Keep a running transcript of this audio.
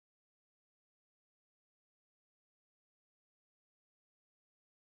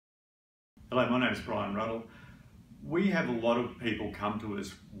Hello, my name is Brian Ruddle. We have a lot of people come to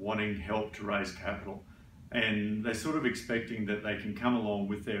us wanting help to raise capital, and they're sort of expecting that they can come along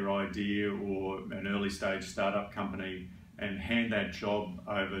with their idea or an early stage startup company and hand that job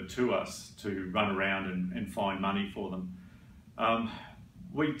over to us to run around and find money for them.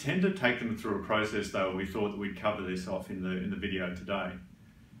 We tend to take them through a process though, and we thought that we'd cover this off in the video today.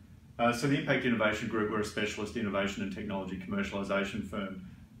 So the Impact Innovation Group, we're a specialist innovation and technology commercialisation firm.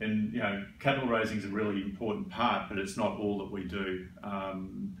 And capital raising is a really important part, but it's not all that we do.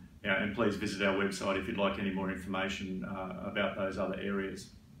 And please visit our website if you'd like any more information about those other areas.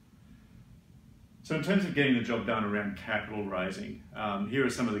 So in terms of getting the job done around capital raising, here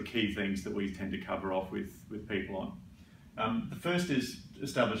are some of the key things that we tend to cover off with people on. The first is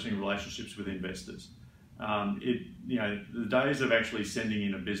establishing relationships with investors. The days of actually sending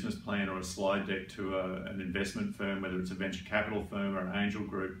in a business plan or a slide deck to an investment firm, whether it's a venture capital firm or an angel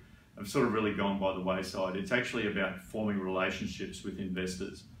group, have sort of really gone by the wayside. It's actually about forming relationships with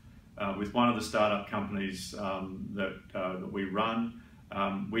investors. With one of the startup companies that we run,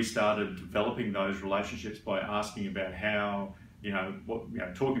 we started developing those relationships by asking about how,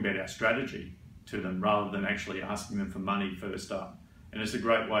 talking about our strategy to them rather than actually asking them for money first up. And it's a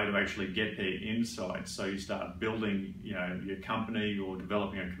great way to actually get their insights. So you start building, your company or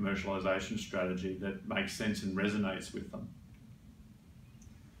developing a commercialization strategy that makes sense and resonates with them.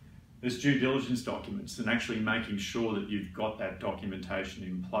 There's due diligence documents and actually making sure that you've got that documentation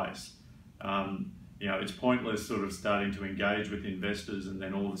in place. It's pointless sort of starting to engage with investors and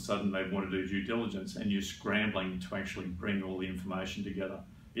then all of a sudden they want to do due diligence and you're scrambling to actually bring all the information together.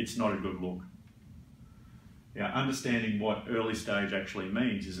 It's not a good look. Understanding what early stage actually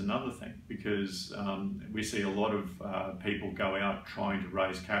means is another thing, because we see a lot of people go out trying to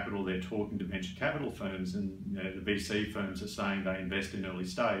raise capital. They're talking to venture capital firms and the VC firms are saying they invest in early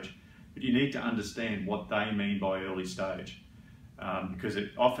stage, but you need to understand what they mean by early stage, because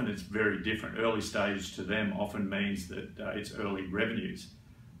often it's very different. Early stage to them often means that it's early revenues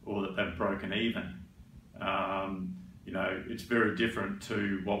or that they've broken even. It's very different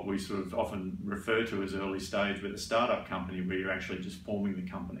to what we sort of often refer to as early stage with a startup company where you're actually just forming the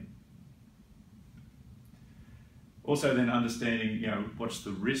company. Also then understanding, what's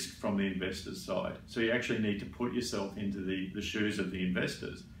the risk from the investor's side. So you actually need to put yourself into the shoes of the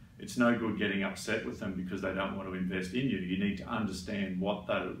investors. It's no good getting upset with them because they don't want to invest in you. You need to understand what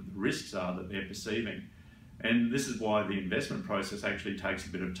the risks are that they're perceiving. And this is why the investment process actually takes a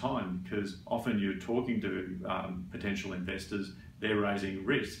bit of time, because often you're talking to potential investors, they're raising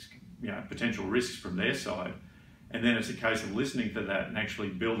risks, potential risks from their side. And then it's a case of listening to that and actually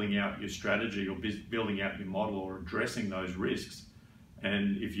building out your strategy or building out your model or addressing those risks.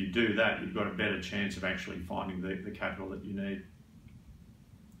 And if you do that, you've got a better chance of actually finding the capital that you need.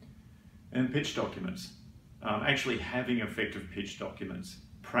 And pitch documents, actually having effective pitch documents.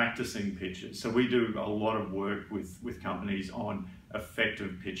 Practicing pitches. So we do a lot of work with companies on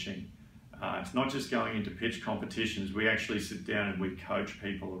effective pitching. It's not just going into pitch competitions. We actually sit down and we coach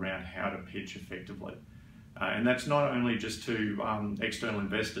people around how to pitch effectively. And that's not only just to external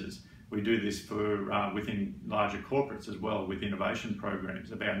investors. We do this for within larger corporates as well, with innovation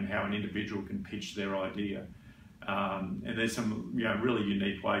programs about how an individual can pitch their idea. And there's some really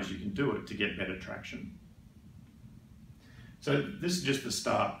unique ways you can do it to get better traction. So this is just the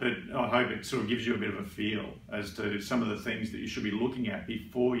start, but I hope it sort of gives you a bit of a feel as to some of the things that you should be looking at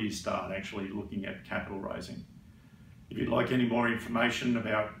before you start actually looking at capital raising. If you'd like any more information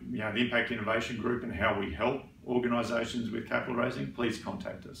about the Impact Innovation Group and how we help organisations with capital raising, please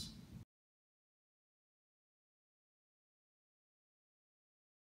contact us.